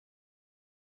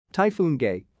Typhoon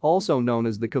Gay, also known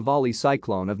as the Kavali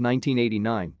Cyclone of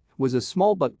 1989, was a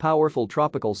small but powerful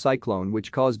tropical cyclone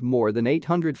which caused more than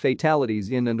 800 fatalities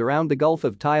in and around the Gulf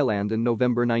of Thailand in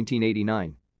November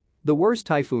 1989. The worst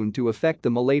typhoon to affect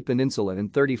the Malay Peninsula in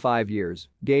 35 years,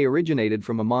 Gay originated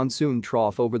from a monsoon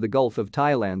trough over the Gulf of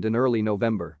Thailand in early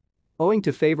November. Owing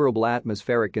to favorable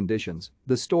atmospheric conditions,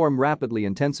 the storm rapidly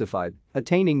intensified,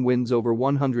 attaining winds over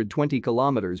 120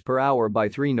 km per hour by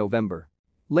 3 November.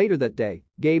 Later that day,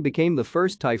 Gay became the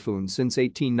first typhoon since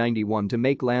 1891 to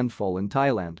make landfall in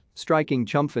Thailand, striking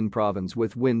Chumphon Province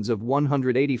with winds of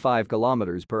 185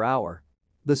 km per hour.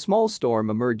 The small storm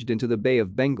emerged into the Bay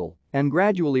of Bengal and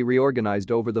gradually reorganized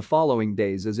over the following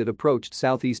days as it approached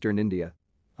southeastern India.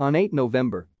 On 8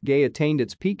 November, Gay attained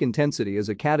its peak intensity as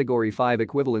a Category 5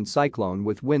 equivalent cyclone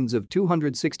with winds of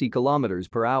 260 km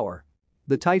per hour.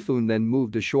 The typhoon then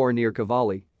moved ashore near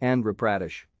Kavali, Andhra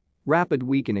Pradesh. Rapid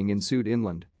weakening ensued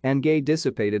inland, and Gay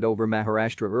dissipated over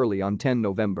Maharashtra early on 10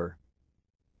 November.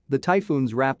 The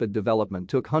typhoon's rapid development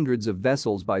took hundreds of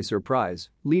vessels by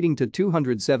surprise, leading to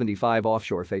 275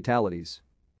 offshore fatalities.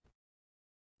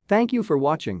 Thank you for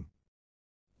watching.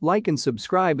 Like and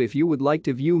subscribe if you would like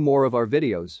to view more of our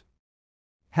videos.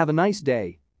 Have a nice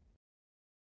day.